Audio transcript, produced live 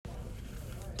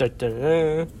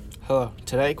Hello,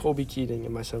 today Colby Keating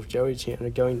and myself, Joey Chan, are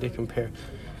going to compare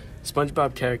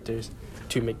Spongebob characters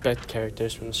to Macbeth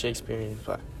characters from the Shakespearean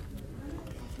play.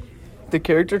 The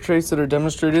character traits that are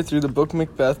demonstrated through the book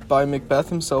Macbeth by Macbeth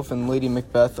himself and Lady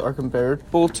Macbeth are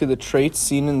comparable to the traits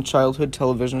seen in the childhood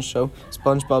television show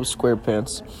SpongeBob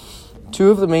SquarePants.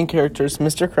 Two of the main characters,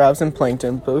 Mr. Krabs and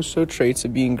Plankton, both show traits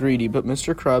of being greedy, but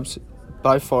Mr. Krabs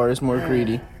by far is more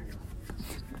greedy.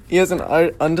 He has an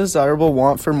undesirable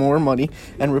want for more money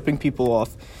and ripping people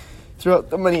off. Throughout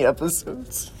the many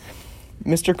episodes,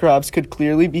 Mr. Krabs could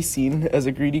clearly be seen as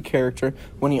a greedy character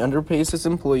when he underpays his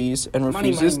employees and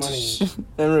refuses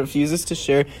to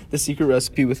share the secret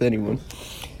recipe with anyone.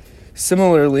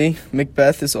 Similarly,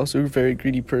 Macbeth is also a very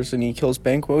greedy person. He kills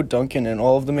Banquo, Duncan, and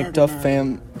all of the Macduff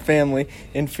family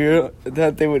in fear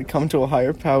that they would come to a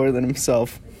higher power than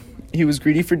himself. He was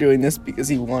greedy for doing this because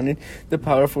he wanted the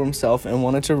power for himself and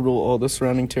wanted to rule all the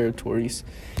surrounding territories.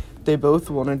 They both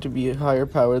wanted to be a higher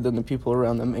power than the people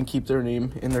around them and keep their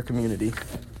name in their community.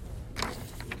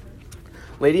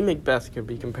 Lady Macbeth could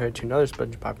be compared to another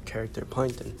SpongeBob character,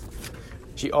 Plankton.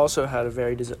 She also had a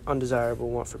very undesirable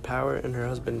want for power and her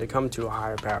husband to come to a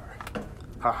higher power.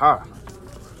 Ha!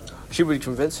 She would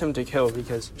convince him to kill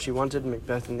because she wanted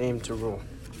Macbeth's name to rule.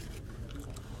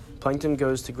 Plankton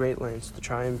goes to great lengths to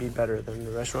try and be better than the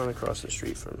restaurant across the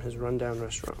street from his rundown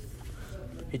restaurant.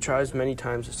 He tries many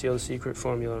times to steal the secret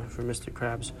formula from Mr.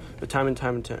 Krabs, but time and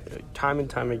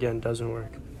time again doesn't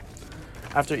work.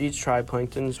 After each try,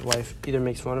 Plankton's wife either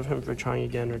makes fun of him for trying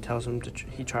again or tells him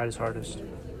he tried his hardest.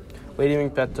 Lady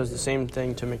Macbeth does the same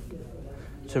thing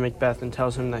to Macbeth and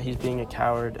tells him that he's being a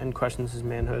coward and questions his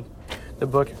manhood. The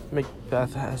book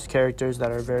Macbeth has characters that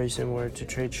are very similar to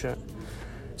traits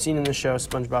seen in the show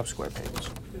SpongeBob SquarePants.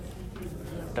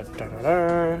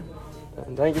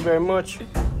 And thank you very much.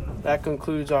 That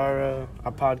concludes our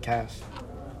podcast.